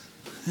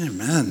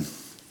Amen.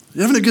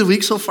 You having a good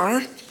week so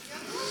far?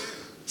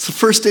 It's the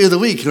first day of the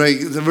week, right?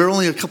 We're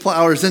only a couple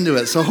hours into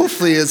it, so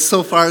hopefully it's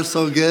so far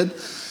so good.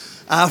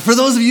 For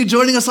those of you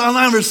joining us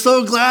online, we're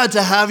so glad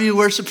to have you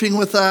worshiping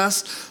with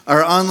us,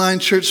 our online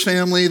church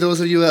family,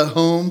 those of you at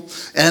home.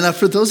 And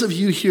for those of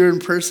you here in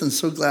person,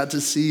 so glad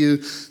to see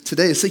you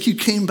today. It's like you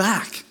came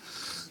back.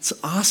 It's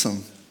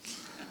awesome.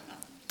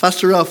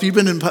 Pastor Ralph, you've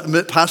been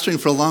pastoring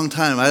for a long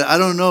time. I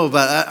don't know,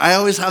 but I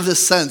always have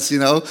this sense,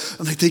 I'm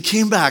like, they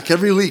came back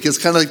every week. It's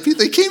kind of like,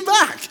 they came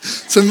back.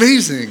 It's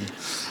amazing.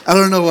 I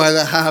don't know why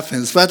that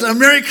happens, but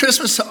Merry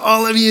Christmas to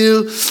all of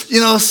you.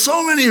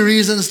 So many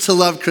reasons to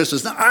love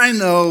Christmas. Now, I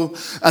know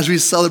as we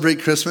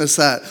celebrate Christmas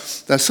that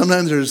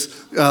sometimes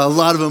there's a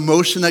lot of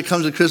emotion that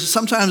comes with Christmas.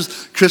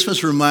 Sometimes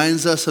Christmas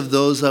reminds us of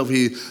those that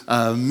we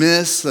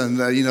miss and,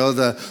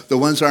 the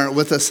ones that aren't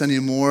with us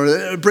anymore.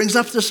 It brings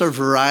up just a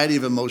variety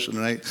of emotion,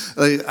 right?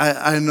 Like,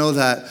 I know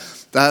that,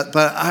 but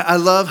I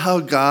love how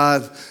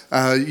God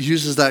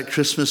uses that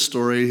Christmas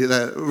story,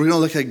 that we're going to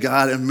look at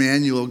God,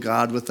 Emmanuel,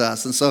 God with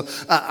us. And so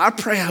I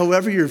pray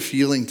however you're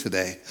feeling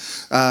today.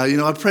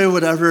 I pray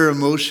whatever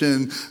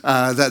emotion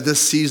that this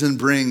season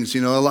brings, a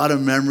lot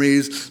of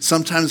memories,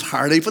 sometimes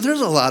heartache, but there's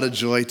a lot of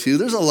joy too.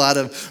 There's a lot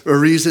of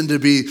reason to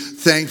be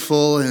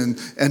thankful and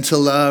to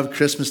love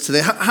Christmas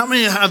today. How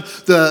many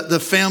have the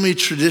family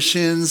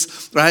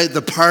traditions, right?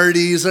 The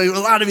parties, a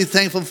lot to be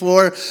thankful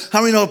for.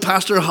 How many know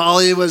Pastor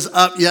Holly was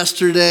up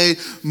yesterday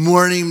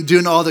morning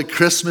doing all the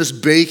Christmas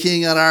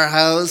baking at our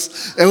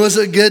house? It was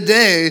a good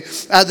day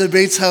at the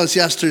Bates house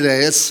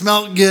yesterday. It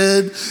smelled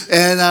good,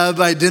 and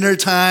by dinner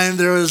time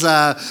there was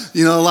a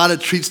lot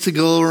of treats to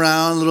go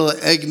around, a little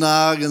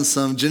eggnog and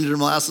some ginger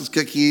molasses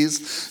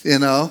cookies.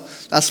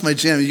 That's my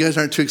jam. You guys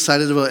aren't too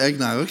excited about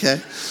eggnog? Okay,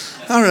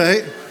 all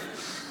right.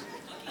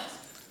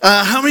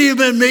 How many of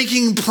you have been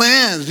making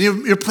plans?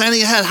 You're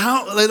planning ahead.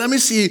 Let me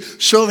see,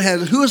 show of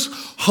hands. Who is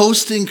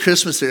hosting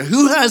Christmas here?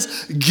 Who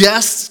has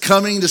guests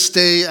coming to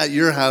stay at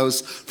your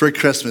house for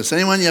Christmas?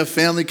 Anyone? You have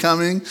family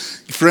coming,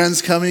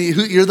 friends coming?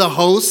 You're the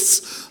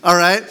hosts, all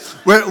right?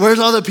 Where's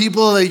all the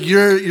people that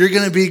you're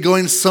going to be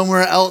going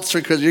somewhere else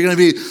for Christmas? You're going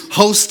to be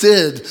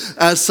hosted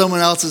at someone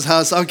else's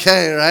house.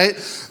 Okay, right?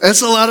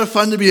 It's a lot of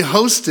fun to be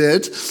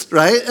hosted,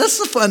 right?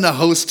 It's fun to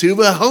host too,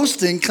 but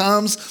hosting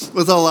comes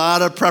with a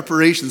lot of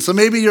preparation. So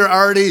maybe you're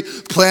already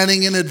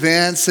planning in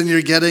advance and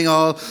you're getting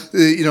all,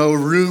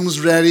 rooms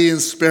ready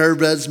and spare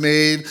beds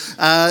made.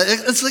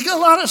 It's like a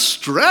lot of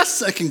stress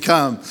that can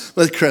come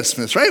with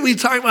Christmas, right? We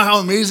talk about how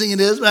amazing it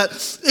is,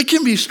 but it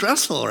can be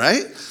stressful,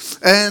 right?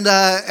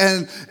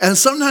 And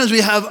sometimes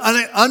we have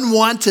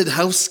unwanted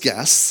house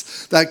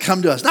guests that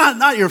come to us.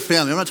 Not your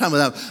family. I'm not talking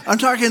about them. I'm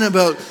talking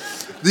about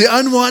the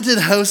unwanted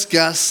house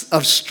guests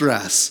of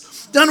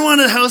stress. The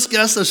unwanted house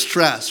guests of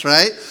stress,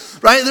 right?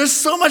 Right? There's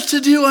so much to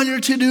do on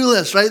your to-do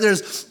list, right?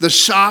 There's the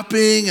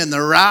shopping and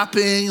the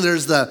wrapping.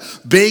 There's the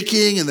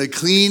baking and the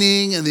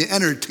cleaning and the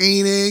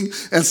entertaining.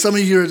 And some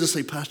of you are just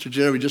like, Pastor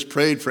Jerry, we just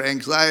prayed for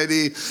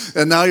anxiety,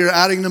 and now you're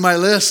adding to my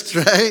list,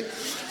 right?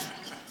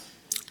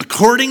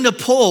 According to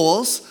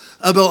polls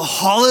about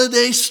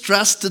holiday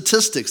stress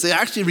statistics, they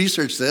actually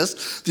researched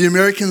this, the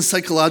American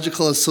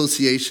Psychological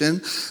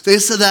Association. They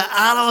said that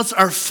adults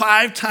are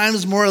 5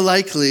 times more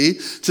likely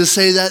to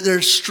say that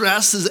their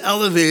stress is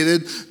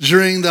elevated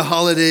during the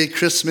holiday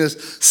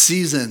Christmas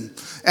season.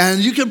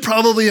 And you can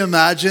probably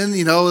imagine,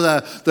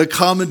 the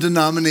common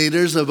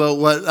denominators about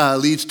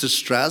what leads to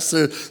stress.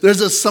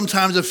 There's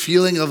sometimes a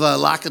feeling of a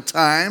lack of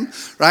time,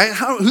 right?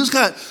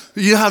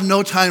 You have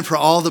no time for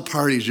all the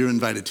parties you're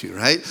invited to,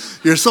 right?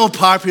 You're so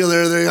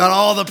popular, they got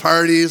all the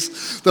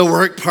parties, the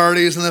work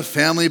parties and the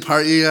family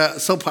party,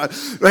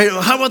 right?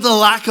 How about the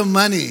lack of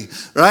money,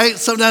 right?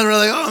 Sometimes we're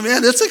like, oh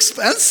man, it's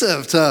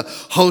expensive to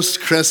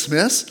host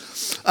Christmas.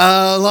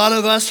 A lot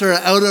of us are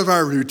out of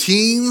our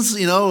routines,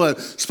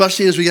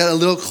 especially as we get a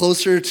little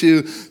closer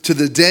to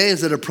the day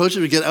as it approaches,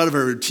 we get out of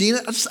our routine.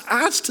 It just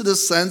adds to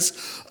this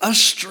sense of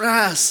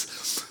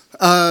stress.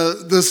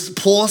 This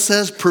poll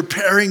says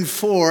preparing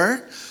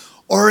for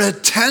or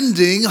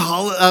attending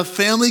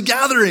family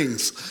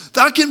gatherings.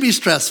 That can be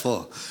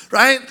stressful,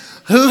 right?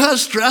 Who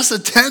has stress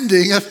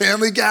attending a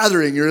family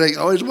gathering? You're like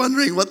always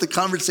wondering what the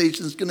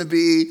conversation is going to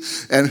be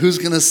and who's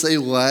going to say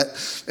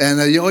what. And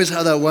you always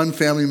have that one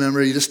family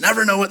member, you just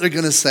never know what they're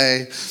going to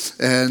say.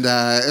 And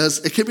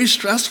it can be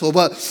stressful.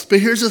 But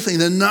here's the thing.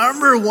 The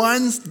number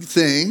one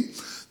thing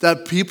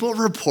that people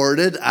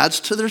reported adds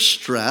to their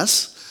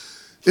stress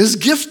is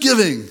gift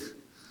giving.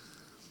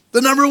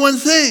 The number one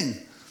thing.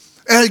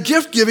 And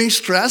gift-giving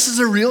stress is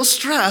a real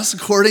stress,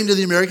 according to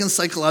the American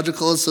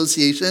Psychological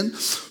Association.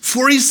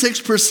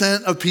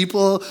 46% of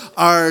people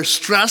are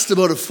stressed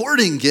about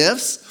affording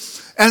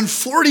gifts, and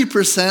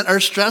 40%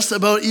 are stressed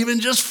about even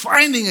just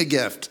finding a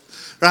gift,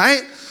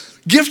 right?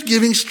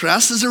 Gift-giving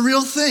stress is a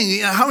real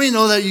thing. How many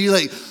know that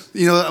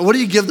what do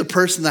you give the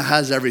person that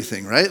has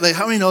everything, right? Like,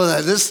 how many know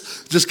that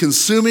this just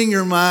consuming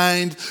your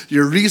mind,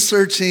 you're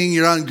researching,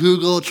 you're on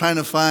Google trying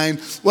to find,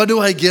 what do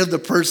I give the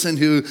person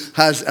who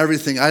has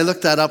everything? I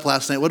looked that up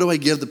last night. What do I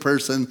give the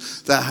person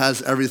that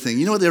has everything?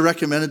 You know what they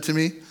recommended to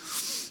me?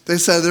 They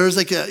said there was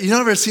you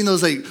ever seen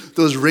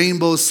those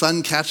rainbow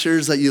sun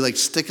catchers that you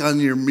stick on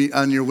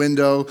your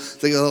window?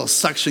 It's like a little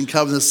suction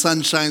cup and the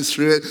sun shines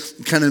through it.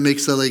 It kind of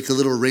makes a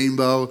little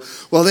rainbow.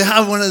 Well, they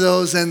have one of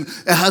those and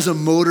it has a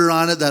motor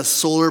on it that's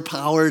solar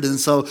powered. And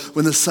so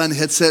when the sun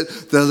hits it,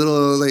 the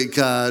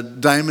little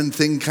diamond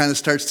thing kind of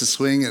starts to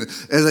swing and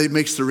it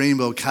makes the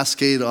rainbow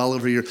cascade all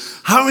over your.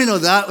 How many know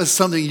that was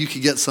something you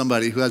could get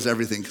somebody who has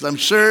everything? Because I'm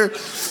sure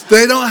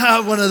they don't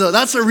have one of those.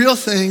 That's a real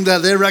thing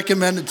that they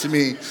recommended to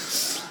me.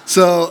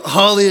 So,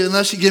 Holly,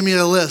 unless you give me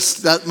a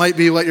list, that might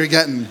be what you're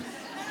getting.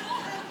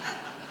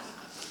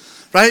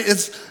 Right?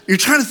 You're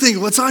trying to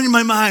think, what's on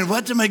my mind?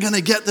 What am I going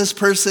to get this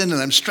person?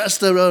 And I'm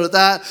stressed out about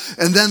that.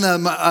 And then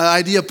the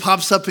idea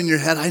pops up in your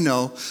head. I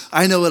know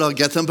what I'll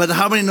get them. But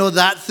how many know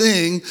that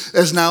thing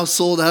is now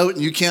sold out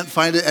and you can't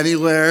find it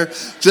anywhere?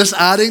 Just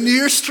adding to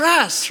your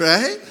stress,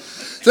 right?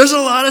 There's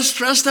a lot of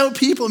stressed out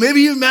people.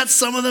 Maybe you met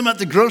some of them at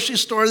the grocery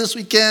store this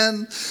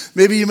weekend.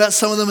 Maybe you met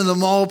some of them in the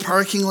mall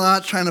parking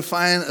lot trying to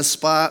find a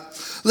spot.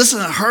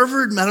 Listen, at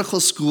Harvard Medical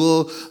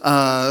School,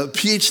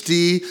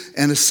 PhD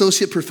and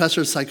associate professor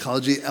of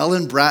psychology,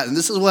 Ellen Bratton,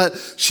 this is what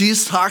she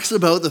talks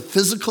about, the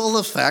physical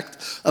effect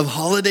of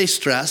holiday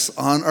stress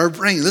on our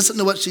brain. Listen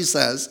to what she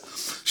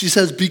says. She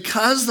says,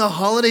 because the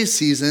holiday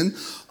season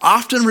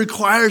often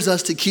requires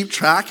us to keep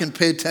track and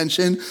pay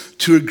attention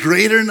to a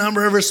greater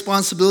number of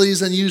responsibilities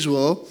than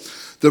usual,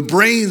 the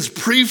brain's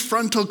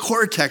prefrontal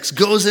cortex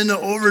goes into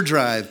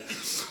overdrive.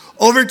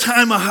 Over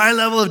time, a high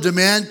level of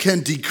demand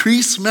can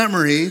decrease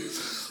memory,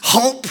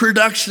 halt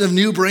production of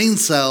new brain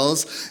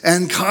cells,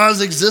 and cause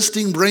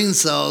existing brain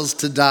cells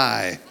to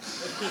die.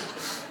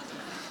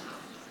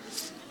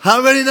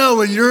 How many know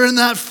when you're in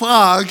that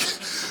fog,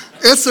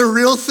 it's a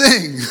real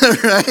thing,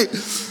 right?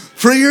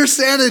 For your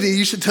sanity,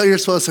 you should tell your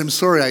spouse, I'm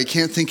sorry, I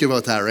can't think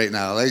about that right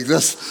now.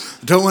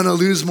 Don't want to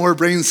lose more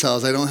brain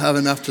cells. I don't have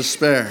enough to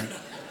spare.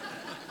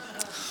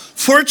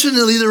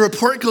 Fortunately, the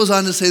report goes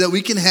on to say that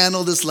we can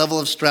handle this level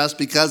of stress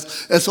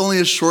because it's only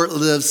a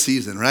short-lived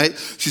season, right?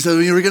 She said,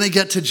 we're going to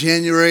get to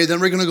January, then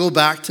we're going to go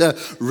back to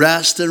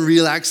rest and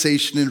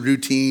relaxation and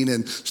routine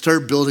and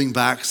start building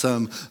back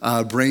some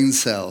brain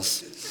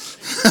cells.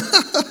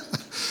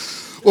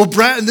 Well,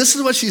 Bratton, this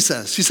is what she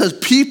says. She says,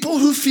 people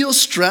who feel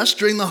stressed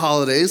during the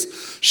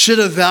holidays should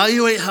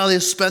evaluate how they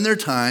spend their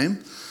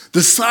time,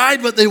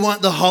 decide what they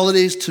want the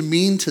holidays to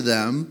mean to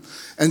them,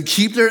 and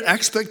keep their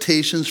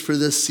expectations for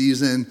this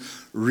season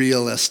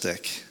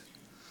realistic.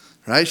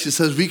 Right? She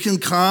says we can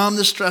calm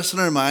the stress in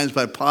our minds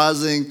by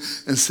pausing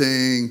and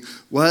saying,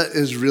 what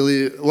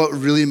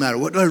really matters?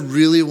 What do I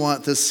really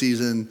want this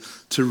season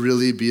to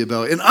really be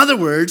about? In other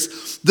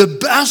words, the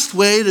best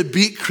way to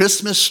beat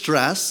Christmas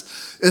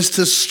stress is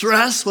to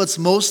stress what's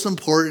most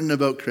important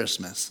about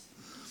Christmas.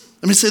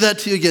 Let me say that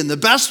to you again. The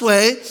best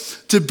way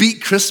to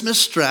beat Christmas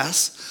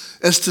stress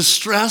is to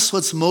stress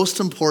what's most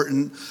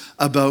important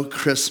about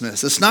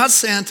Christmas. It's not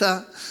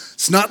Santa.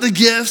 It's not the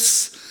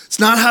gifts. It's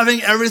not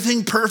having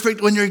everything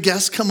perfect when your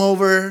guests come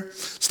over.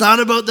 It's not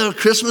about the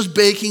Christmas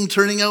baking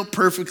turning out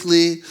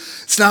perfectly.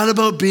 It's not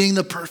about being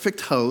the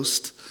perfect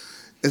host.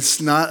 It's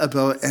not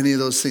about any of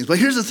those things. But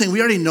here's the thing. We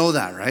already know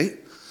that, right?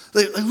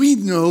 We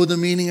know the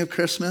meaning of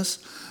Christmas.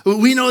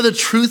 We know the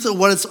truth of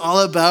what it's all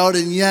about,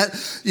 and yet,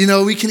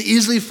 we can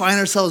easily find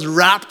ourselves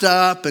wrapped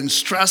up and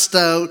stressed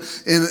out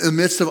in the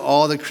midst of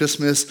all the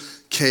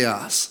Christmas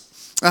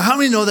chaos. Now, how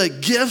many know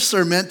that gifts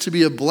are meant to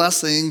be a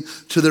blessing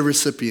to the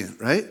recipient,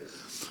 right?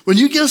 When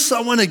you give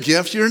someone a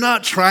gift, you're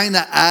not trying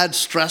to add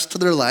stress to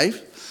their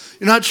life.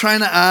 You're not trying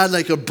to add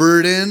a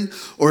burden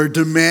or a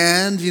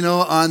demand,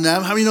 on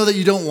them. How many know that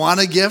you don't want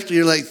a gift?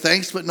 You're like,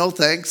 thanks, but no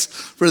thanks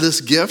for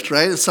this gift,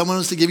 right? If someone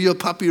was to give you a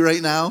puppy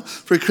right now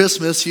for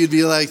Christmas, you'd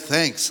be like,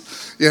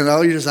 thanks. You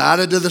just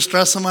added to the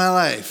stress of my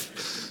life.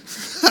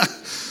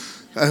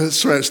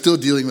 That's right, I'm still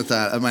dealing with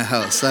that at my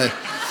house.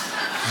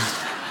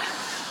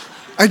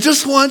 I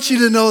just want you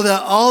to know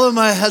that all of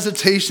my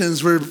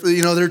hesitations were,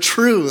 they're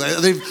true.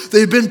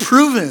 They've been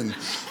proven.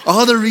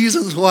 All the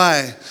reasons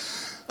why.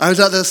 I was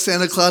at the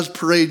Santa Claus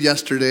parade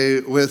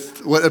yesterday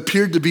with what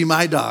appeared to be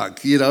my dog,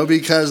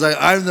 because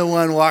I'm the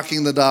one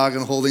walking the dog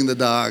and holding the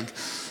dog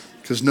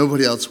because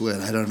nobody else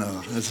would. I don't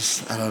know.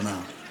 I don't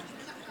know.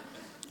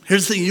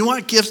 Here's the thing. You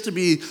want gifts to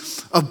be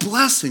a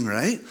blessing,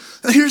 right?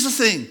 And here's the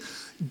thing.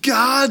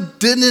 God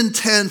didn't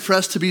intend for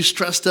us to be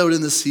stressed out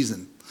in this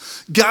season.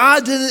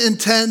 God didn't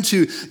intend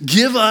to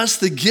give us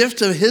the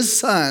gift of his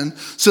son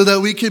so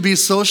that we could be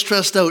so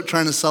stressed out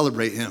trying to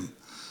celebrate him.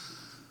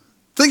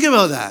 Think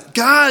about that.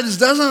 God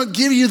doesn't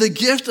give you the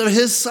gift of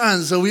his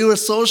son, so we were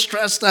so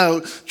stressed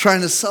out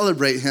trying to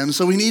celebrate him.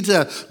 So we need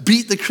to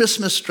beat the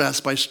Christmas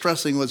stress by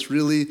stressing what's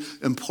really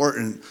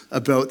important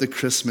about the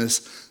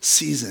Christmas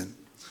season.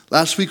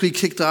 Last week we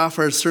kicked off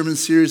our sermon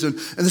series, and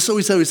this is what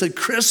we said. We said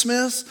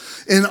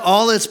Christmas, in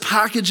all its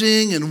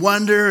packaging and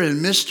wonder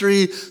and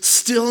mystery,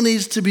 still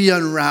needs to be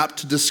unwrapped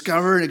to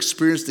discover and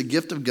experience the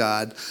gift of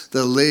God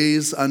that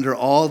lays under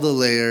all the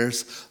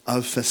layers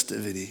of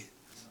festivity.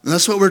 And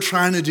that's what we're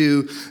trying to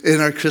do in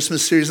our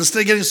Christmas series.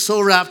 Instead of getting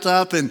so wrapped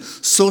up in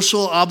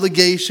social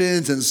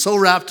obligations and so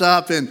wrapped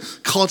up in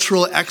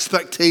cultural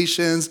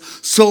expectations,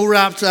 so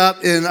wrapped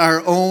up in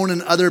our own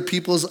and other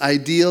people's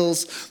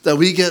ideals that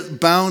we get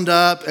bound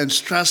up and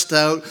stressed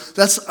out,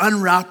 let's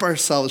unwrap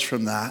ourselves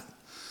from that.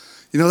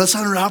 Let's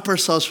unwrap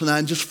ourselves from that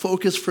and just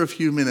focus for a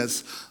few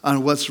minutes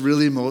on what's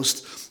really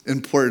most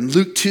important.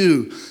 Luke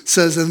 2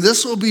 says, "And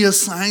this will be a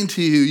sign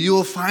to you. You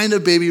will find a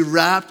baby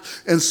wrapped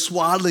in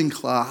swaddling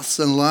cloths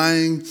and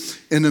lying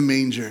in a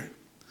manger."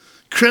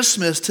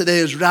 Christmas today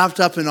is wrapped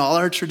up in all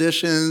our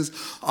traditions,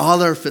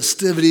 all our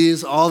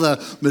festivities, all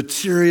the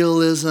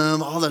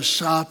materialism, all the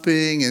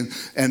shopping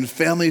and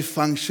family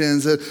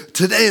functions.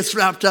 Today it's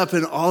wrapped up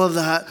in all of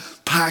that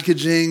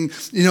packaging.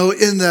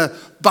 In the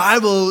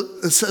Bible,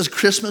 it says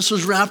Christmas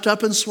was wrapped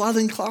up in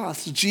swaddling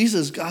cloths.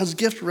 Jesus, God's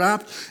gift,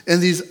 wrapped in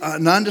these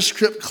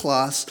nondescript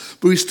cloths,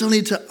 but we still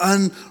need to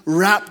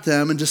unwrap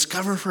them and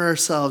discover for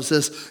ourselves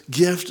this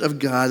gift of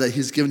God that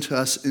he's given to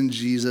us in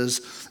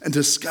Jesus and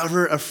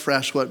discover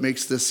afresh what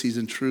makes this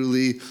season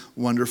truly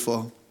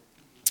wonderful.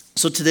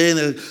 So today, in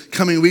the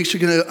coming weeks,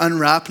 you're going to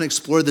unwrap and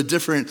explore the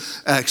different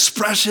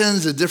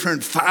expressions, the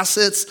different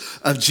facets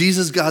of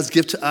Jesus, God's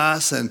gift to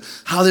us, and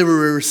how they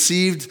were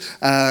received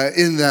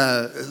in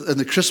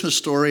the Christmas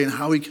story and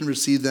how we can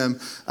receive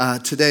them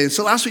today. And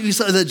so last week we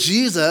saw that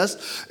Jesus,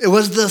 it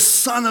was the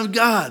Son of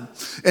God.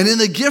 And in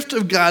the gift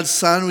of God's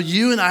Son,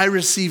 you and I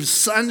receive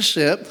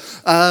sonship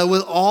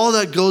with all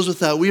that goes with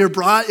that. We are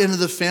brought into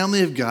the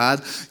family of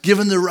God,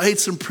 given the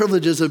rights and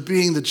privileges of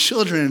being the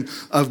children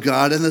of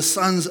God and the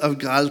sons of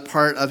God,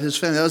 part of his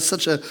family. That was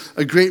such a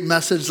great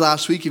message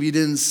last week. If you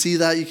didn't see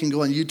that, you can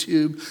go on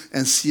YouTube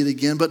and see it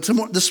again. But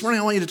this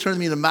morning, I want you to turn with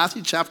me to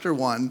Matthew chapter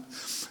 1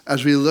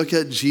 as we look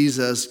at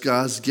Jesus,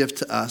 God's gift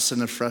to us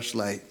in a fresh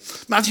light.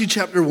 Matthew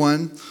chapter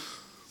 1,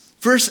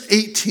 verse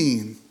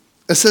 18.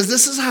 It says,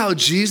 "This is how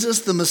Jesus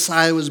the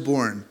Messiah was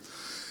born.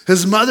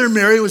 His mother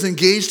Mary was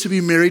engaged to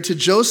be married to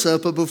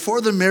Joseph, but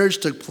before the marriage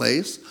took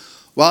place,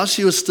 while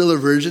she was still a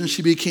virgin,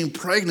 she became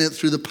pregnant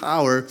through the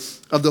power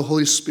of the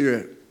Holy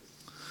Spirit.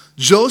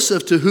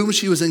 Joseph, to whom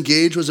she was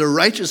engaged, was a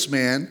righteous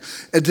man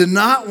and did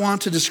not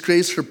want to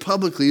disgrace her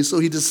publicly, so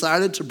he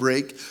decided to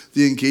break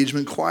the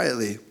engagement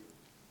quietly.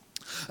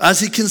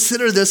 As he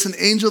considered this, an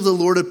angel of the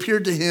Lord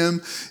appeared to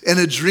him in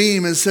a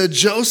dream and said,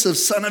 'Joseph,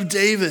 son of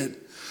David,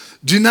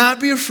 do not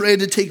be afraid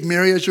to take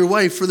Mary as your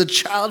wife, for the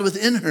child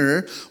within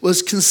her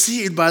was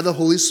conceived by the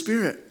Holy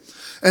Spirit.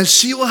 And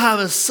she will have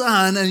a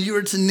son, and you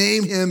are to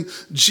name him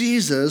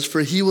Jesus,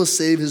 for he will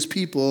save his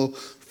people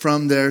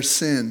from their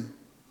sin.'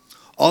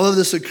 All of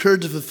this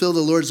occurred to fulfill the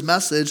Lord's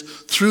message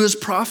through his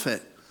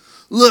prophet.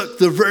 'Look,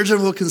 the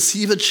virgin will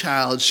conceive a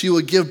child. She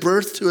will give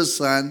birth to a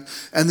son,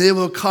 and they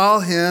will call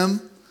him,'"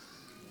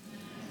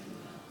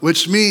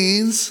 which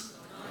means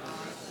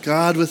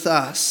God with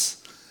us.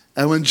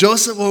 "And when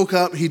Joseph woke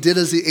up, he did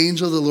as the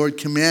angel of the Lord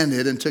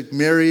commanded and took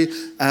Mary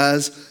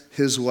as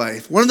his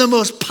wife." One of the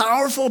most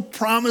powerful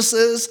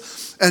promises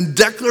and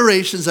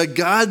declarations that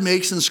God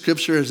makes in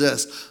Scripture is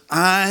this: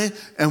 I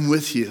am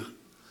with you.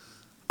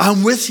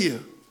 I'm with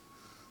you.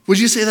 Would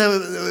you say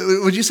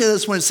that? Would you say that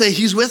this morning? Say,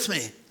 he's with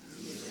me.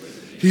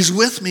 He's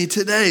with me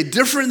today.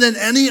 Different than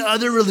any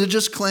other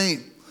religious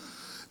claim.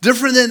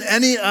 Different than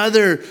any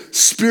other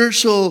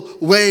spiritual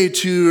way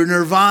to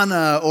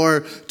nirvana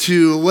or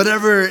to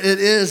whatever it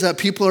is that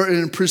people are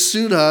in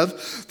pursuit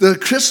of. The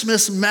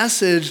Christmas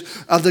message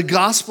of the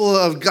gospel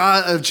of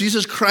God, of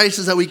Jesus Christ,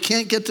 is that we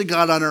can't get to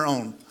God on our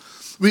own.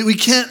 We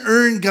can't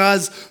earn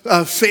God's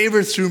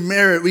favor through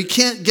merit. We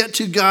can't get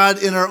to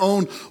God in our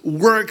own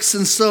works.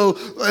 And so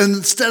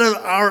instead of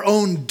our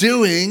own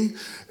doing,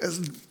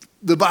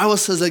 the Bible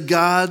says that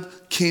God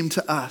came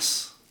to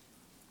us.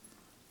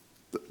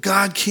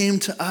 God came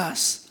to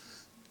us.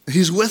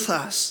 He's with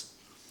us.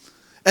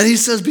 And he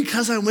says,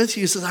 because I'm with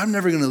you, he says, I'm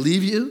never going to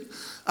leave you.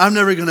 I'm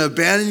never going to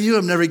abandon you.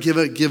 I'm never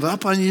give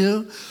up on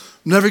you.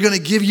 I'm never going to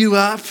give you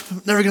up.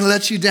 I'm never going to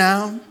let you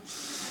down.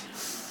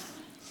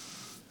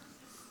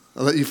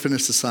 I'll let you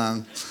finish the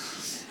song.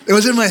 It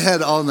was in my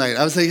head all night.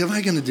 I was thinking, am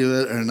I going to do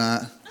it or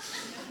not?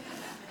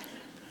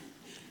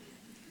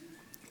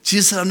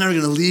 Jesus said, I'm never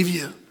going to leave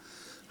you.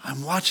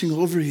 I'm watching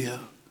over you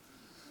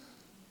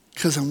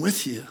because I'm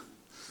with you.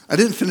 I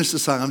didn't finish the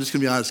song. I'm just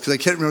going to be honest because I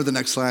can't remember the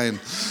next line.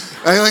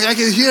 I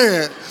can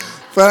hear it,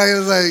 but I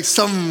was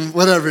like,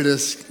 whatever it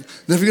is.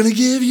 Never going to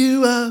give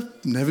you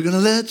up. Never going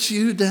to let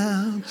you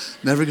down.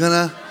 Never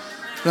going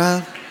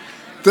to.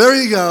 There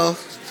you go.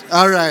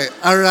 All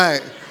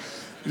right.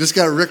 You just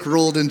got Rick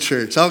rolled in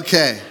church.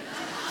 Okay.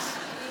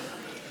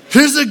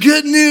 Here's the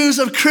good news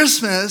of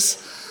Christmas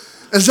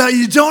is that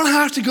you don't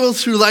have to go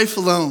through life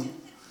alone.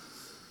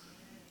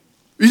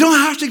 You don't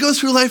have to go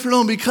through life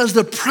alone because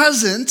the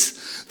present,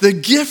 the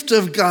gift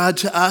of God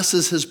to us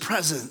is his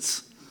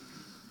presence.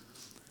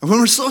 And when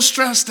we're so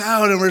stressed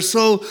out and we're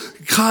so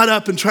caught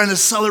up in trying to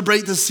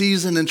celebrate the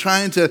season and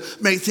trying to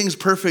make things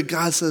perfect,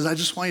 God says, I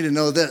just want you to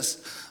know this.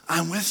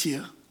 I'm with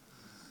you.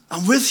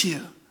 I'm with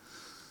you.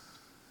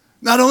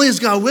 Not only is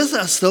God with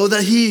us, though,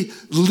 that he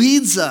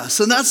leads us.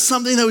 And that's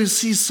something that we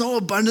see so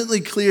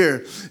abundantly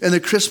clear in the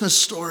Christmas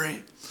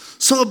story.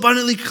 So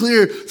abundantly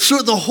clear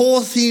throughout the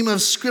whole theme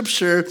of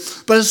Scripture,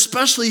 but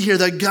especially here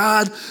that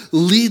God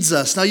leads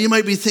us. Now, you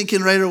might be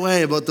thinking right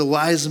away about the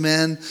wise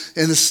men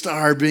and the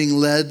star being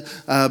led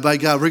by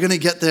God. We're going to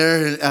get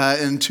there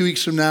in 2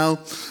 weeks from now.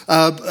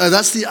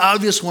 That's the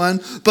obvious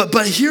one.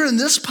 But here in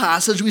this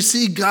passage, we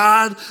see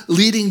God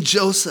leading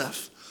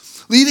Joseph,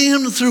 leading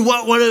him through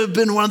what would have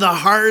been one of the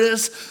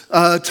hardest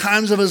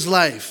times of his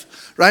life.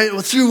 Right?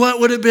 Through what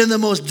would have been the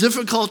most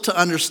difficult to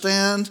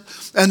understand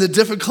and the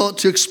difficult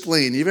to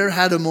explain. You've ever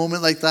had a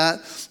moment like that?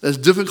 That's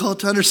difficult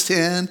to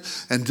understand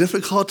and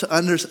difficult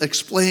to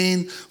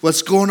explain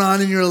what's going on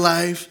in your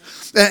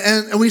life.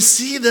 And we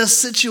see this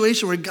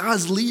situation where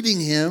God's leading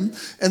him,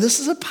 and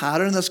this is a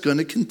pattern that's going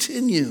to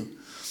continue.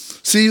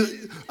 See,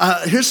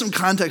 here's some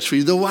context for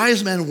you. The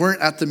wise men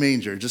weren't at the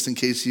manger, just in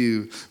case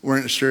you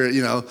weren't sure,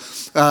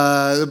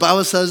 The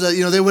Bible says that,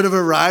 they would have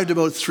arrived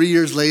about 3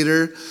 years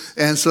later.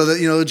 And so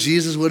that,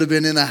 Jesus would have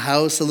been in a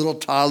house, a little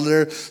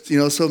toddler.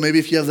 So maybe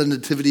if you have the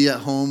nativity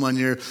at home on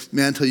your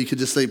mantle, you could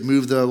just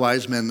move the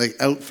wise men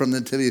out from the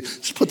nativity.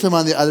 Just put them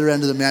on the other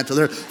end of the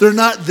mantle. They're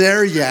not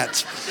there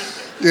yet,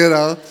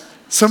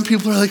 Some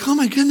people are like, oh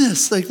my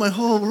goodness, my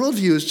whole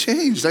worldview has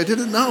changed. I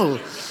didn't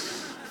know.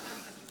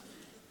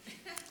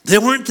 They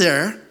weren't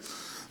there,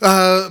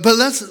 but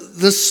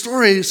the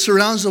story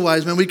surrounds the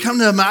wise men. We come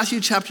to Matthew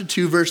chapter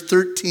 2, verse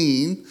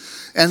 13,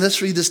 and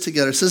let's read this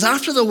together. It says,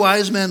 after the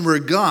wise men were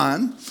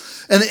gone,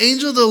 an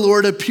angel of the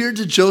Lord appeared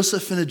to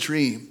Joseph in a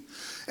dream.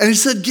 And he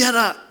said, get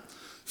up,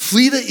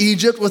 flee to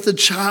Egypt with the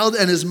child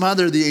and his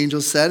mother, the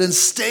angel said, and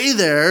stay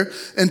there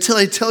until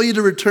I tell you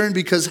to return,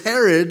 because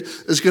Herod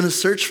is going to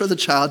search for the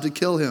child to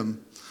kill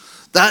him.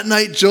 That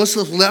night,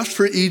 Joseph left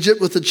for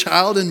Egypt with the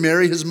child and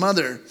Mary, his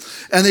mother.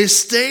 And they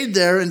stayed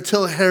there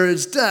until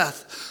Herod's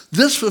death.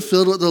 This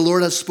fulfilled what the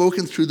Lord has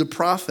spoken through the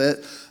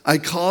prophet. I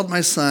called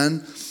my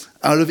son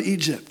out of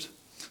Egypt.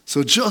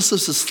 So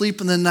Joseph's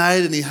asleep in the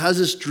night, and he has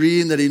this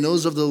dream that he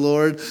knows of the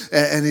Lord.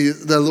 And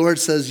the Lord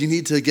says, you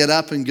need to get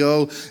up and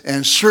go.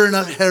 And sure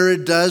enough,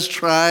 Herod does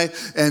try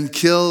and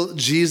kill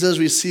Jesus.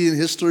 We see in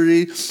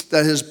history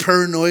that his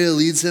paranoia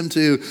leads him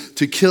to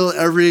kill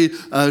every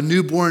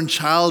newborn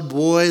child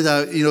boy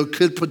that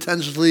could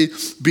potentially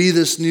be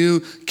this new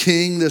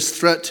king, this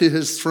threat to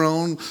his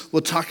throne.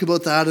 We'll talk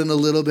about that in a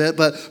little bit.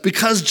 But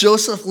because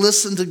Joseph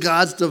listened to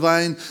God's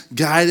divine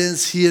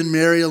guidance, he and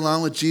Mary,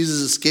 along with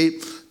Jesus,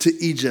 escaped to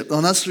Egypt.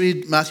 Well, let's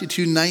read Matthew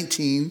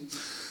 2:19. It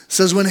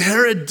says, when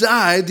Herod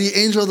died, the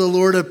angel of the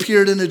Lord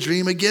appeared in a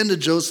dream again to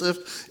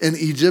Joseph in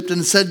Egypt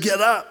and said,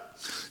 get up,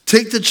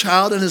 take the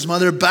child and his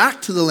mother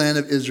back to the land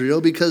of Israel,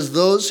 because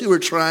those who were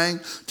trying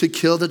to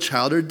kill the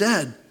child are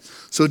dead.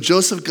 So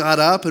Joseph got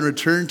up and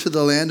returned to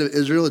the land of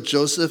Israel with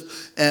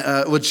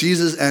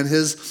Jesus and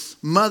his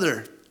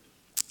mother.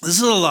 This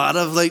is a lot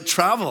of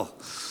travel.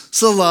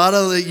 It's a lot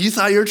of, you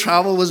thought your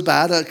travel was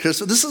bad at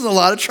Christmas. This is a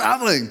lot of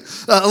traveling,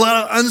 a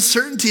lot of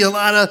uncertainty, a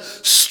lot of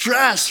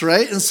stress,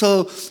 right? And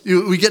so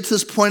we get to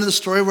this point of the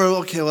story where,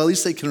 okay, well, at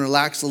least they can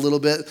relax a little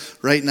bit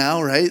right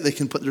now, right? They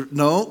can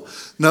no,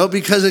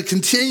 because it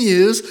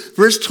continues.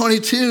 Verse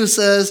 22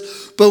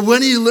 says, but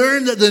when he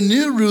learned that the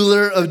new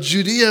ruler of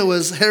Judea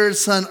was Herod's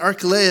son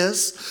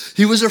Archelaus,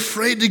 he was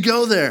afraid to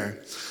go there.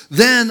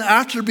 Then,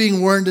 after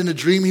being warned in a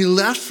dream, he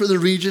left for the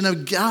region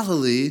of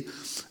Galilee.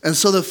 And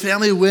so the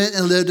family went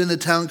and lived in a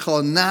town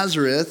called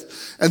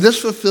Nazareth. And this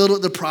fulfilled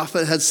what the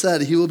prophet had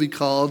said. He will be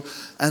called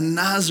a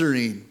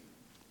Nazarene.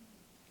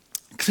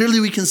 Clearly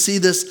we can see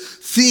this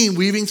theme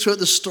weaving throughout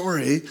the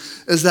story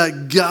is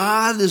that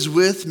God is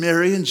with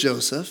Mary and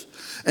Joseph.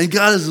 And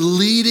God is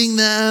leading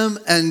them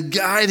and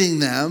guiding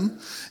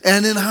them.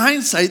 And in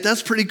hindsight,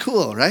 that's pretty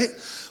cool, right?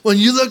 When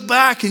you look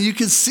back and you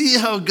can see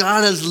how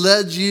God has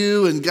led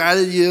you and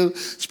guided you,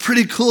 it's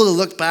pretty cool to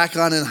look back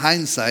on in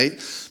hindsight.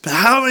 But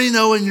how many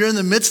know when you're in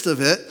the midst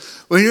of it,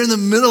 when you're in the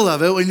middle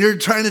of it, when you're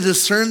trying to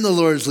discern the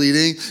Lord's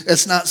leading,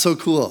 it's not so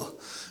cool,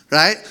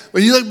 right?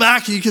 When you look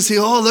back and you can see,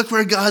 oh, look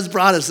where God's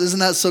brought us. Isn't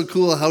that so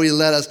cool how he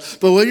led us?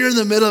 But when you're in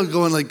the middle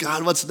going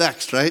God, what's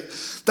next, right?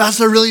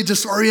 That's a really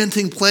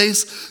disorienting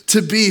place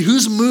to be.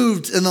 Who's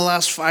moved in the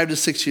last 5 to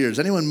 6 years?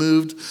 Anyone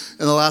moved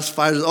in the last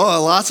 5 years?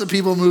 Oh, lots of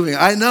people moving.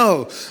 I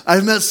know.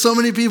 I've met so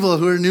many people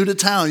who are new to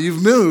town.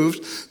 You've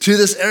moved to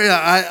this area.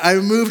 I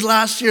moved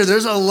last year.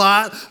 There's a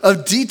lot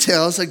of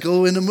details that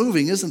go into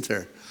moving, isn't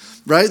there?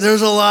 Right?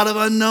 There's a lot of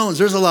unknowns.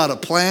 There's a lot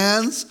of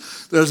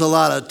plans. There's a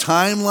lot of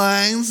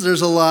timelines.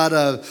 There's a lot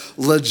of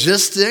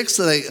logistics.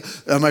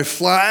 Am I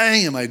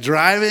flying? Am I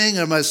driving?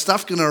 Am my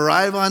stuff going to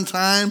arrive on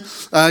time?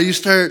 You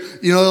start,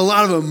 a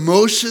lot of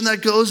emotion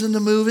that goes into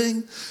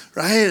moving,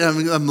 right?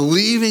 I'm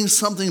leaving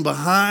something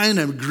behind.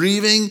 I'm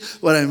grieving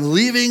what I'm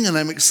leaving, and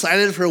I'm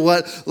excited for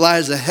what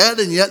lies ahead,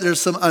 and yet there's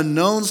some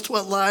unknowns to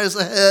what lies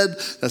ahead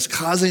that's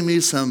causing me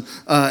some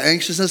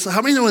anxiousness.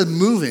 How many know with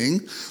moving,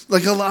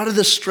 a lot of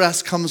the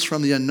stress comes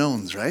from the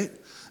unknowns, right?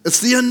 It's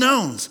the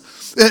unknowns.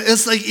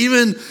 It's like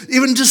even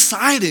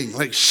deciding,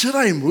 like, should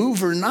I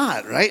move or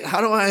not, right?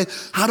 How do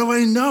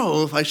I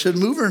know if I should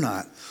move or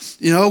not?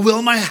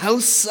 Will my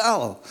house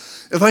sell?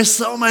 If I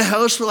sell my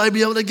house, will I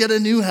be able to get a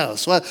new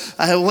house? What's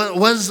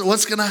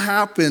going to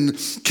happen?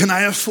 Can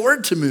I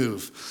afford to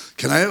move?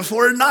 Can I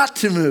afford not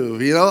to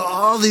move?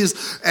 All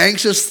these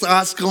anxious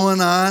thoughts going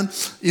on.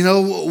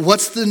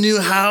 What's the new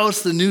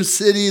house, the new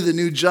city, the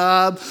new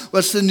job?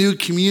 What's the new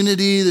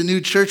community, the new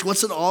church?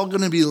 What's it all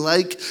going to be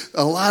like?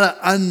 A lot of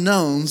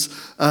unknowns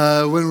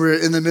when we're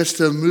in the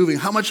midst of moving.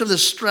 How much of the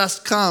stress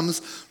comes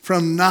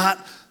from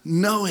not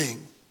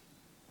knowing?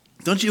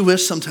 Don't you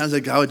wish sometimes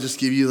that God would just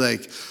give you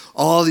like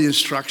all the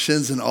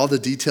instructions and all the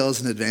details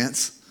in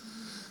advance?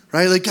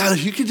 Right? Like, God,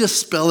 if you could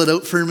just spell it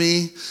out for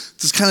me,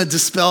 just kind of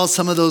dispel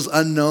some of those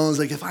unknowns.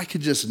 Like, if I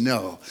could just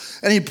know.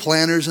 Any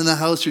planners in the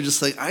house, you're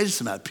just like, I just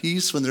am at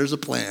peace when there's a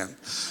plan,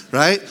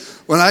 right?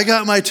 When I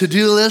got my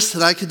to-do list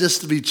and I could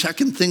just be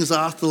checking things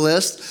off the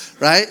list,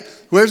 right?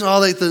 Where's all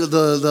like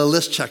the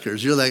list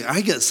checkers? You're like,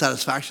 I get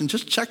satisfaction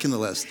just checking the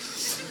list.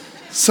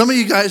 Some of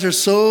you guys are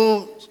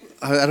so,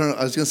 I don't know,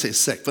 I was going to say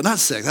sick, but not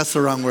sick. That's the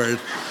wrong word.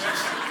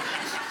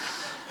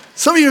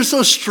 Some of you are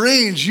so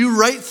strange. You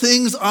write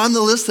things on the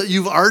list that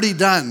you've already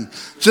done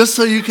just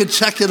so you could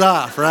check it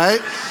off,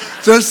 right?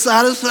 There's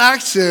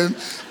satisfaction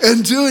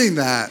in doing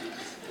that,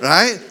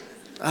 right?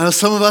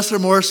 Some of us are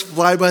more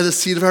fly by the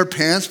seat of our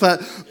pants,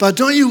 but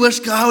don't you wish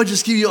God would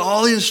just give you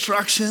all the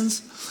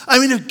instructions? I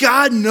mean, if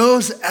God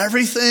knows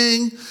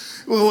everything,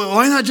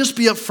 why not just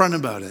be upfront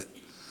about it?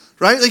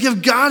 Right? Like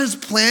if God is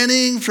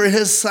planning for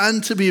his son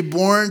to be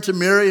born to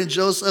Mary and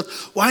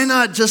Joseph, why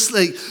not just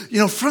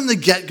from the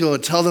get-go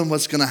tell them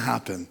what's going to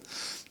happen?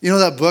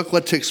 That book,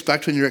 What to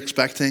Expect When You're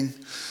Expecting?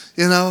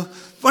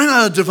 Why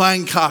not a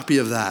divine copy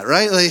of that,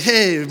 right? Like,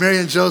 hey, Mary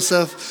and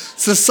Joseph,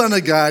 it's the Son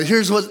of God.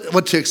 Here's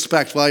what to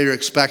expect while you're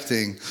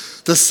expecting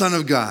the Son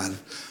of God,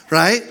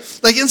 right?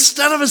 Like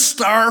instead of a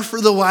star for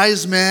the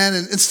wise man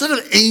and instead of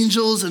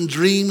angels and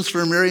dreams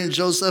for Mary and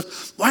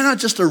Joseph, why not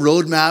just a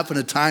roadmap and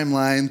a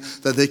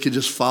timeline that they could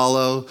just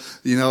follow,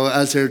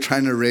 as they're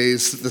trying to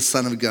raise the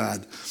Son of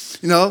God?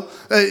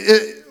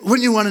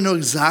 Wouldn't you want to know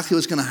exactly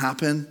what's going to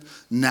happen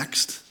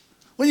next?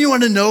 Wouldn't you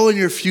want to know in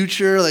your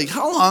future, like,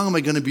 how long am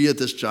I going to be at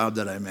this job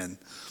that I'm in?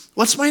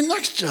 What's my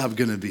next job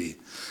going to be?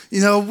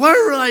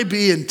 Where will I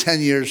be in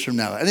 10 years from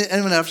now?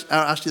 Anyone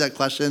asked you that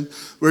question?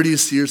 Where do you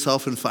see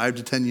yourself in 5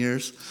 to 10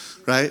 years,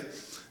 right?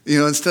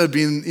 Instead of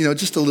being,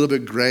 just a little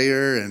bit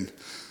grayer and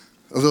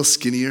a little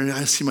skinnier,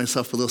 I see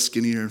myself a little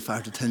skinnier in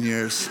 5 to 10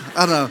 years.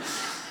 I don't know.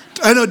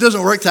 I know it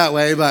doesn't work that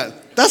way,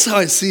 but that's how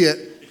I see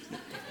it.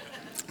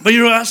 But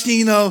you're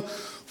asking,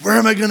 where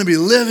am I going to be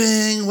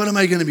living? What am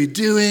I going to be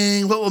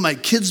doing? What will my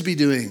kids be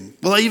doing?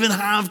 Will I even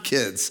have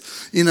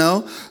kids?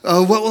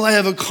 What will I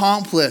have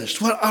accomplished?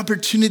 What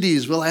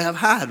opportunities will I have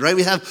had, right?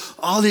 We have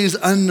all these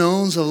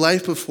unknowns of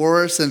life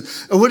before us. And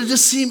would it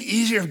just seem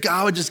easier if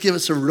God would just give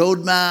us a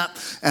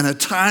roadmap and a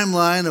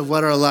timeline of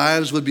what our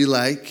lives would be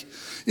like?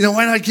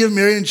 Why not give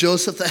Mary and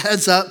Joseph the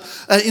heads up?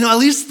 At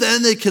least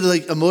then they could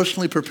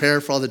emotionally prepare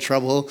for all the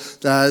trouble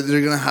that they're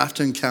going to have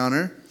to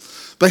encounter.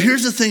 But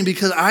here's the thing,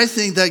 because I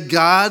think that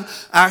God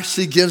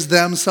actually gives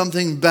them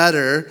something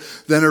better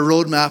than a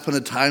roadmap and a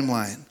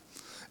timeline.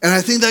 And I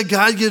think that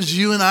God gives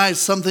you and I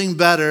something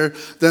better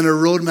than a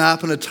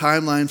roadmap and a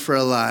timeline for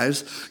our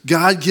lives.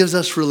 God gives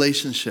us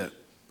relationship.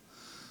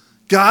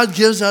 God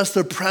gives us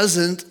the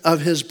present of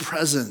his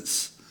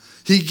presence.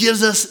 He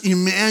gives us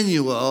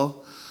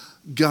Emmanuel,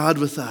 God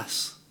with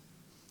us.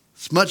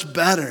 It's much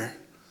better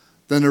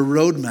than a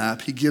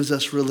roadmap. He gives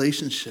us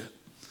relationship.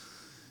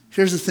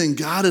 Here's the thing,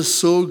 God is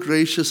so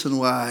gracious and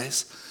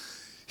wise.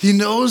 He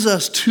knows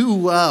us too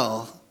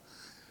well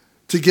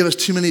to give us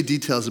too many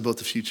details about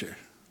the future.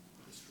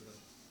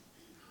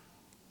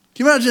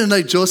 Can you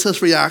imagine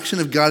Joseph's reaction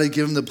if God had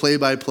given the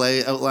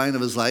play-by-play outline of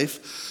his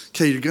life?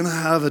 Okay, you're going to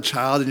have a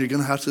child and you're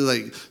going to have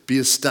to be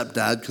his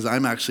stepdad, because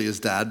I'm actually his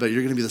dad, but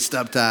you're going to be the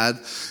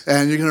stepdad,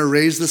 and you're going to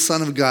raise the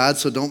Son of God,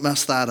 so don't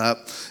mess that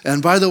up.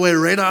 And by the way,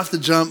 right off the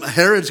jump,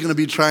 Herod's going to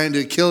be trying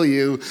to kill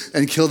you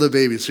and kill the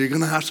baby, so you're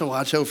going to have to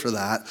watch out for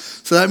that.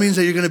 So that means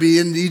that you're going to be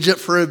in Egypt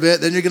for a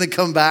bit, then you're going to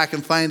come back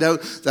and find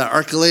out that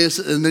Archelaus,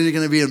 and then you're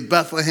going to be in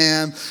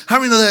Bethlehem. How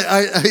many know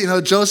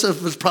that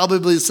Joseph was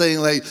probably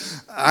saying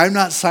I'm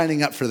not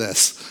signing up for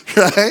this,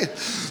 right?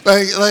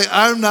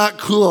 I'm not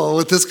cool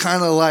with this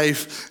kind of life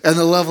and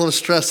the level of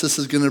stress this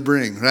is going to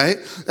bring, right?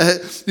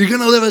 You're going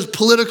to live as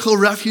political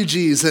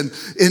refugees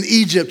in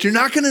Egypt. You're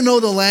not going to know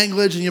the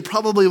language, and you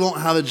probably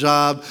won't have a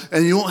job,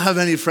 and you won't have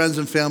any friends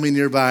and family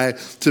nearby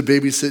to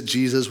babysit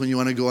Jesus when you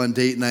want to go on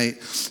date night,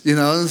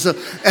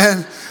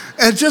 And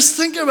just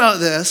think about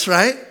this,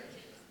 right?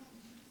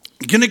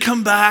 You're going to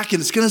come back, and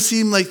it's going to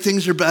seem like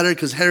things are better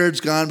because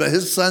Herod's gone, but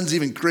his son's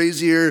even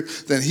crazier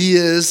than he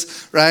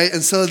is, right?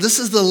 And so this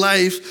is the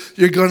life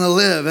you're going to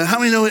live. And how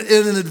many know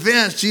in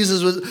advance,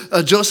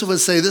 Joseph would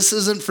say, this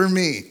isn't for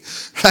me,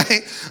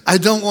 right? I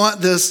don't want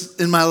this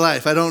in my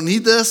life. I don't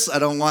need this. I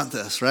don't want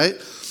this, right?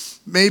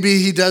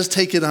 Maybe he does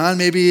take it on.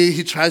 Maybe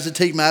he tries to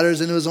take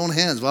matters into his own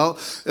hands. Well,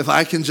 if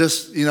I can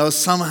just,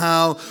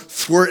 somehow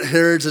thwart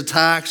Herod's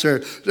attacks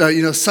or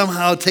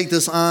somehow take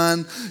this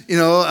on,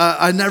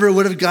 I never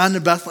would have gone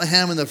to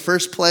Bethlehem in the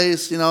first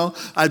place.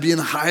 I'd be in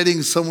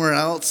hiding somewhere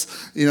else.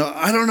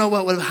 I don't know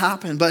what would have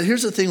happened. But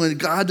here's the thing. When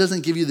God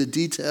doesn't give you the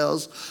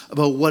details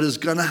about what is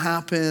going to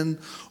happen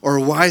or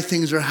why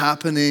things are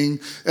happening,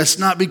 it's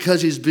not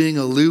because he's being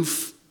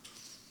aloof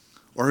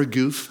or a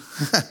goof.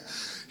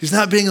 He's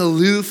not being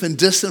aloof and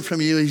distant from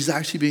you. He's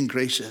actually being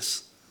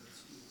gracious.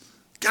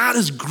 God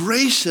is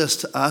gracious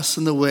to us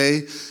in the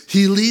way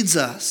he leads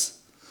us.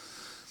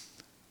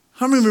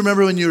 How many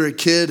remember when you were a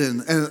kid,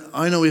 and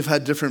I know we've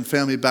had different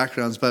family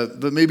backgrounds,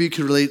 but maybe you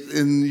could relate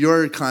in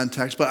your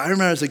context. But I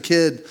remember as a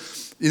kid,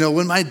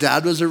 when my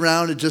dad was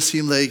around, it just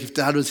seemed like if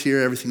dad was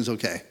here, everything's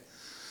okay,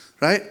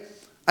 right?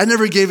 I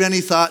never gave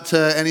any thought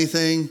to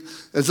anything.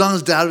 As long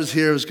as dad was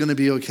here, it was going to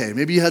be okay.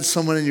 Maybe you had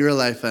someone in your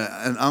life,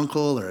 an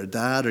uncle or a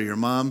dad or your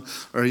mom,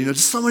 or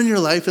just someone in your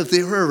life. If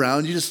they were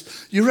around,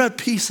 you were at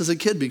peace as a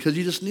kid because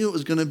you just knew it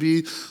was going to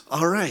be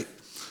all right.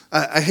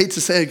 I hate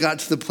to say I got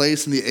to the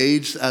place and the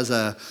age as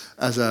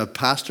a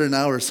pastor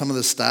now where some of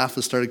the staff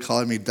has started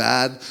calling me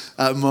dad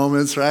at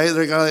moments, right?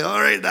 They're going like,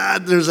 all right,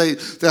 dad. There's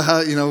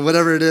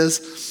whatever it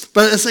is.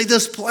 But it's like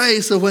this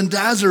place of when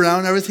dad's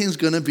around, everything's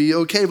going to be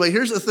okay. But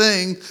here's the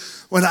thing.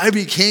 When I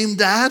became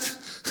dad,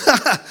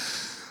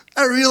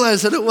 I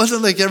realized that it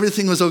wasn't like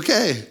everything was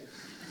okay.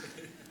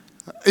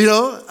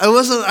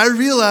 I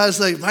realized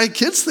like my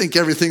kids think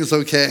everything's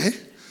okay.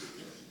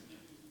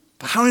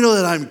 But how do I know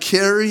that I'm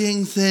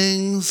carrying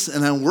things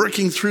and I'm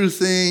working through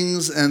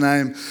things and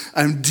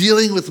I'm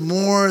dealing with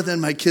more than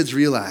my kids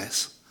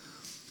realize?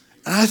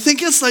 And I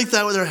think it's like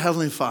that with our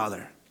Heavenly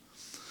Father.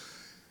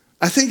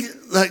 I think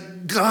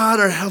that God,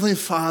 our Heavenly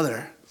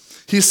Father,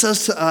 he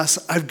says to us,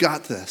 I've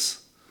got this.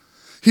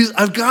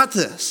 I've got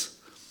this,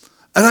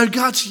 and I've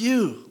got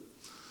you.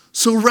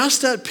 So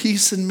rest at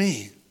peace in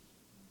me.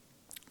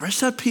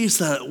 Rest at peace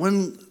that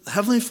when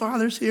Heavenly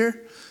Father's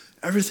here,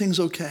 everything's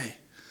okay.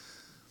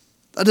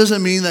 That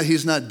doesn't mean that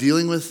he's not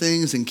dealing with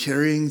things and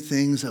carrying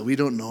things that we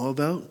don't know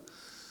about.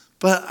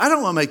 But I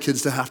don't want my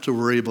kids to have to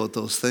worry about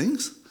those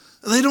things.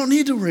 They don't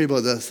need to worry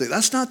about those things.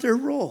 That's not their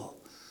role.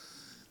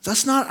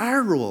 That's not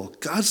our role.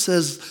 God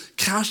says,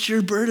 cast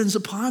your burdens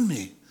upon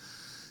me.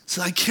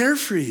 So I care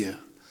for you.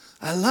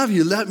 I love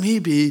you. Let me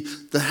be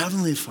the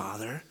Heavenly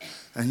Father,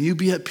 and you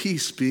be at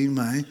peace being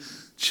my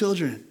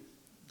children.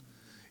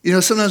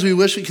 Sometimes we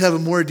wish we could have a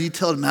more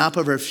detailed map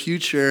of our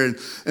future,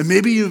 and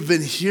maybe you've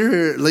been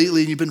here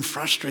lately and you've been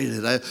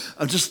frustrated. I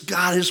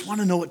just want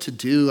to know what to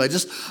do. I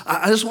just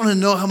want to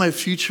know how my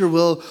future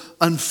will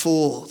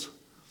unfold.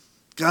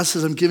 God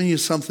says, I'm giving you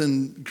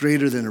something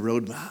greater than a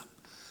roadmap.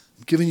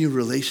 I'm giving you a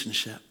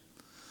relationship.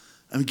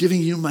 I'm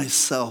giving you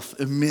myself,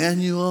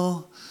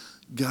 Emmanuel,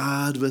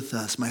 God with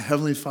us. My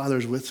Heavenly Father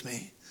is with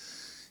me.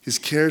 He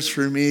cares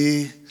for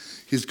me.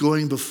 He's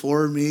going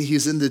before me.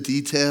 He's in the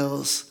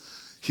details.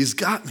 He's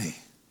got me.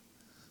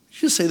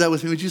 Would you say that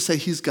with me? Would you say,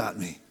 he's got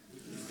me?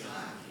 He's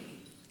got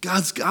me.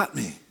 God's got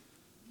me.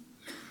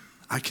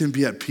 I can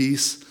be at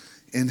peace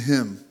in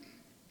him.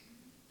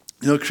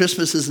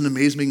 Christmas is an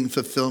amazing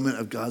fulfillment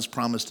of God's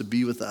promise to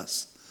be with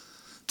us,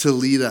 to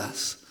lead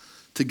us,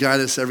 to guide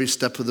us every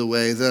step of the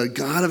way. The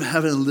God of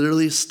heaven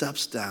literally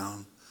steps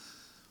down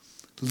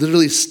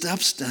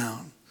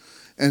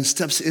and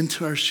steps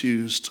into our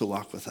shoes to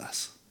walk with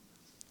us.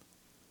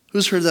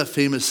 Who's heard that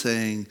famous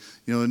saying,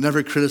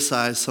 never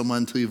criticize someone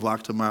until you've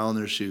walked a mile in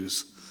their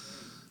shoes,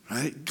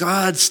 right?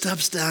 God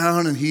steps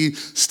down and he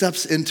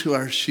steps into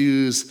our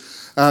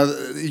shoes.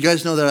 You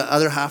guys know the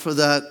other half of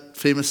that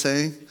famous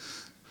saying?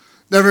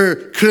 Never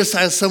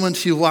criticize someone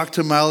until you walked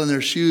a mile in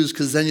their shoes,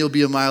 because then you'll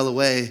be a mile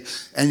away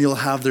and you'll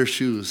have their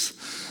shoes.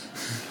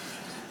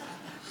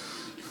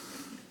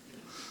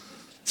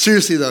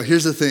 Seriously though,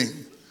 here's the thing.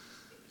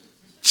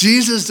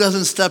 Jesus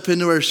doesn't step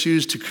into our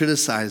shoes to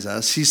criticize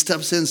us. He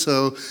steps in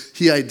so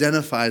he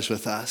identifies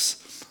with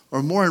us,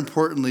 or more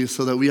importantly,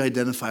 so that we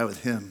identify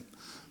with him.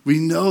 We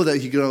know that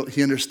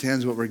he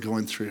understands what we're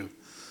going through.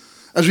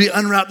 As we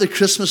unwrap the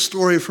Christmas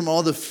story from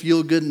all the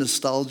feel-good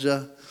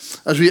nostalgia,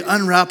 as we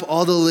unwrap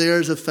all the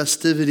layers of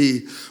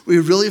festivity, we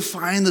really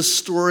find the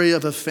story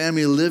of a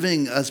family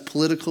living as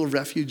political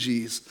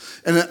refugees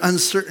in an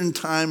uncertain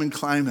time and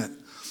climate,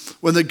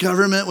 when the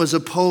government was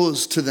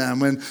opposed to them,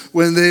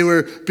 when they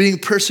were being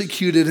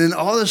persecuted, and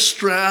all the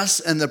stress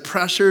and the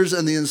pressures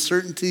and the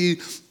uncertainty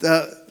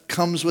that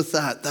comes with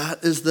that.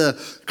 That is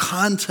the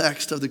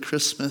context of the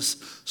Christmas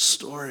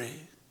story.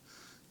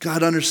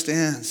 God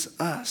understands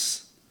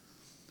us.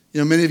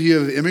 Many of you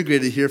have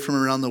immigrated here from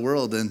around the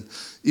world, and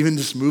even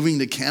just moving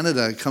to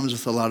Canada comes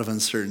with a lot of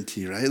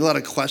uncertainty, right? A lot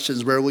of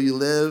questions. Where will you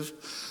live?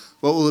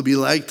 What will it be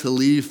like to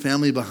leave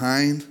family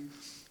behind?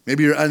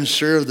 Maybe you're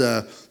unsure of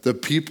the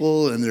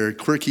people and their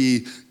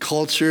quirky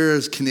culture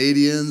as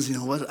Canadians.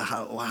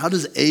 How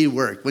does A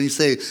work? When you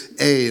say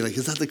A, like,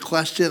 is that the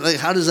question? Like,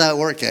 how does that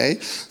work, eh?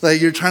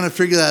 Like, you're trying to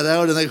figure that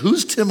out. And like,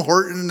 who's Tim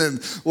Horton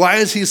and why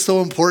is he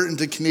so important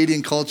to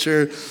Canadian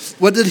culture?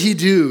 What did he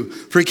do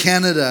for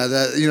Canada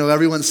that,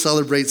 everyone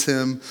celebrates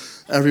him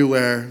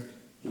everywhere?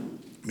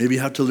 Maybe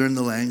you have to learn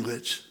the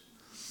language.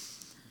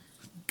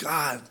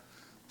 God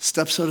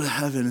steps out of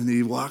heaven and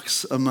he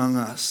walks among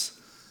us.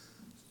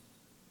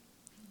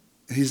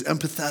 And he's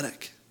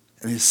empathetic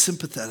and he's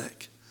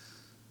sympathetic.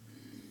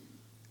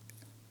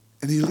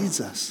 And he leads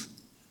us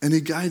and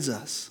he guides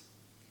us.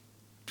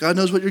 God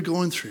knows what you're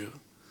going through.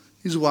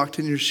 He's walked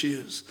in your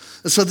shoes.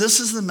 And so this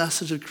is the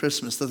message of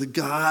Christmas, that the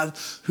God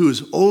who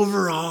is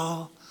over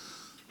all,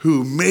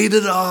 who made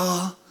it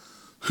all,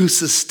 who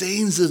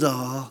sustains it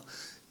all,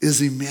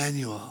 is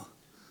Emmanuel,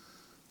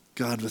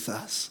 God with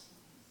us.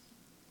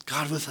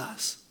 God with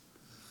us.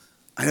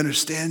 I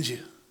understand you.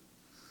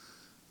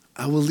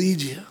 I will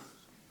lead you.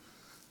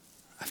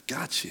 I've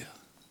got you.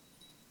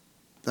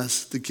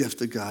 That's the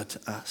gift of God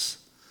to us.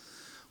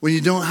 When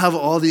you don't have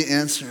all the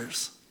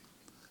answers,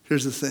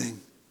 here's the thing.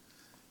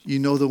 You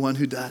know the one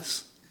who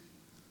does.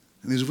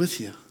 And he's with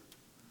you.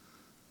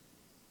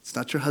 It's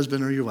not your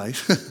husband or your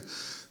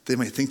wife. They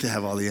might think they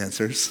have all the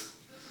answers.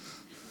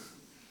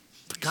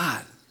 But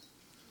God.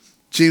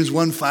 James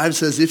 1:5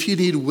 says, if you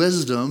need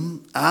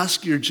wisdom,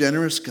 ask your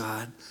generous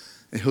God,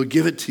 and he'll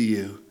give it to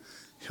you.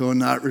 He will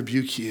not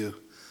rebuke you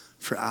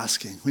for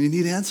asking. When you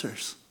need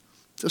answers,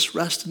 just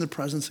rest in the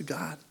presence of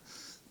God.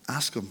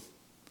 Ask him.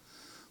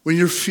 When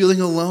you're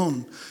feeling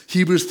alone,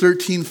 Hebrews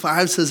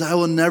 13:5 says, I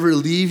will never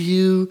leave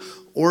you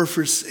or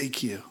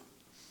forsake you.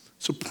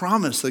 It's a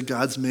promise that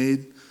God's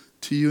made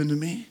to you and to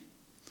me.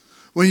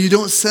 When you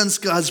don't sense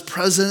God's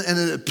presence and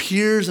it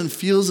appears and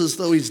feels as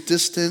though he's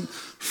distant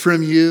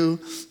from you,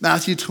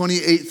 Matthew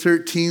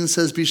 28:13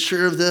 says, be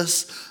sure of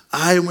this,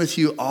 I am with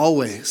you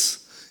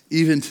always,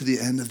 even to the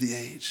end of the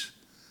age.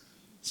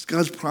 It's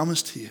God's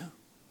promise to you.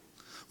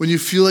 When you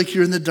feel like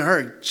you're in the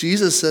dark,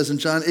 Jesus says in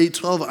John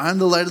 8:12, I'm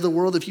the light of the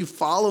world. If you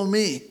follow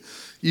me,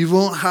 you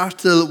won't have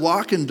to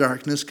walk in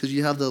darkness because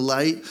you have the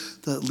light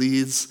that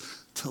leads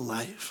to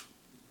life.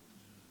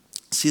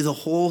 See, the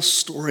whole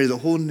story, the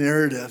whole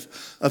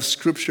narrative of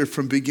Scripture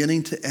from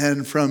beginning to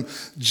end, from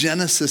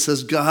Genesis,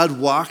 as God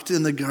walked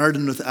in the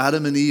garden with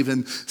Adam and Eve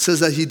and says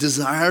that he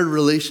desired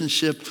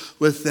relationship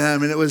with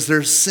them. And it was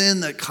their sin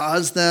that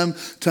caused them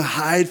to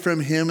hide from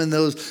him in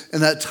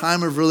that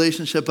time of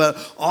relationship.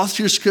 But all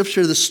through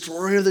Scripture, the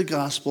story of the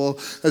gospel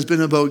has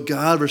been about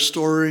God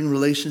restoring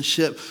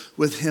relationship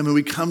with him. And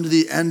we come to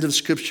the end of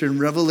Scripture in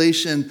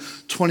Revelation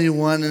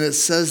 21, and it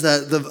says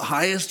that the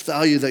highest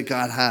value that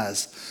God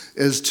has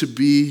is to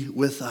be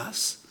with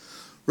us.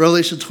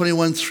 Revelation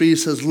 21:3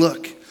 says,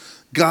 look,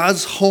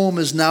 God's home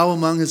is now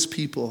among his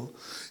people.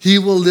 He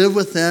will live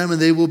with them and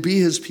they will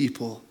be his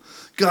people.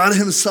 God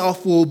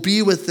himself will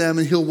be with them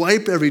and he'll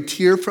wipe every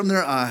tear from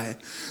their eye.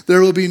 There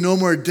will be no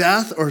more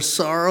death or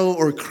sorrow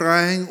or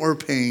crying or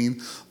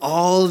pain.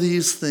 All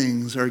these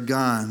things are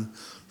gone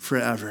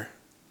forever.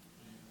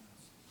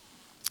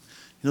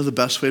 You know the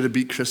best way to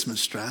beat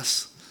Christmas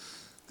stress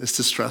is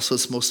to stress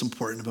what's most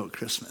important about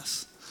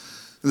Christmas.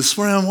 This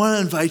morning, I want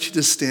to invite you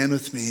to stand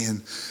with me.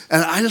 And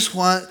I just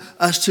want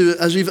us to,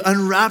 as we've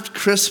unwrapped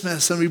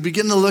Christmas and we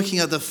begin to looking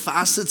at the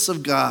facets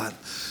of God,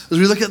 as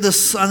we look at the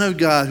Son of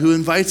God who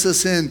invites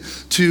us in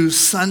to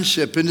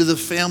sonship, into the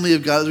family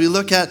of God, as we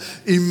look at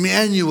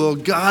Emmanuel,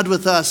 God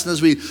with us, and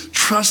as we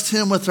trust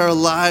him with our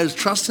lives,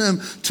 trust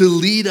him to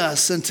lead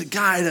us and to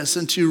guide us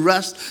and to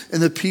rest in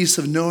the peace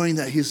of knowing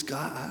that he's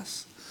got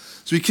us.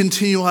 As we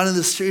continue on in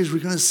this series, we're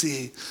going to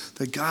see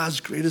that God's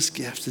greatest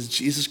gift is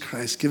Jesus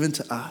Christ given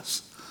to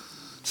us,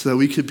 so that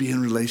we could be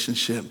in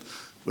relationship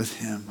with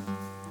him.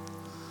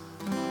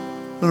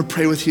 I'm going to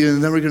pray with you,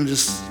 and then we're going to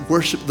just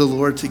worship the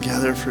Lord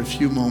together for a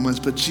few moments.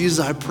 But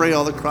Jesus, I pray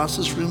all across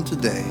this room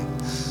today,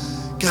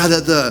 God,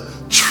 that the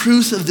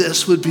truth of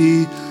this would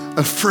be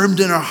affirmed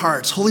in our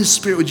hearts. Holy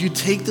Spirit, would you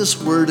take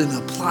this word and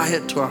apply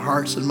it to our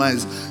hearts and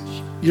minds?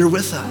 You're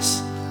with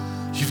us.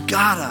 You've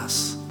got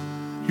us.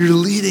 You're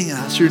leading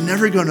us. You're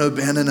never going to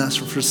abandon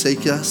us or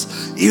forsake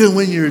us. Even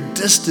when you're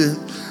distant,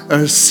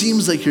 or it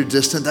seems like you're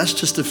distant, that's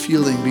just a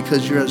feeling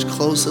because you're as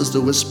close as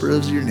the whisper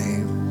of your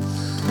name.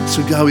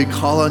 So God, we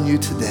call on you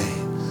today.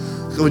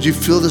 God, would you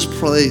fill this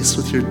place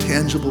with your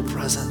tangible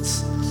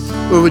presence?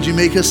 Or would you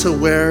make us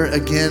aware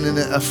again and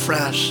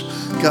afresh,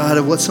 God,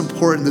 of what's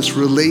important, this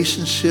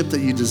relationship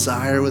that you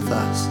desire with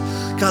us.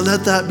 God,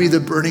 let that be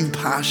the burning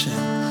passion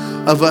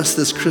of us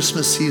this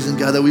Christmas season,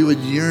 God, that we would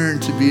yearn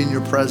to be in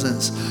your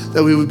presence,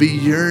 that we would be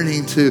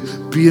yearning to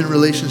be in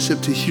relationship,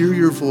 to hear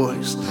your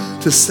voice,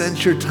 to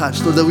sense your touch,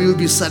 Lord, that we would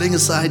be setting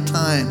aside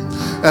time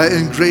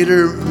in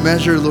greater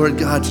measure, Lord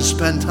God, to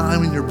spend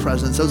time in your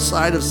presence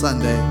outside of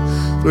Sunday.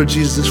 Lord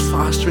Jesus,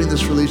 fostering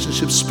this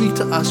relationship. Speak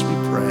to us, we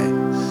pray.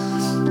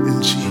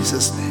 In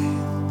Jesus' name.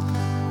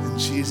 In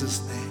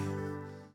Jesus' name.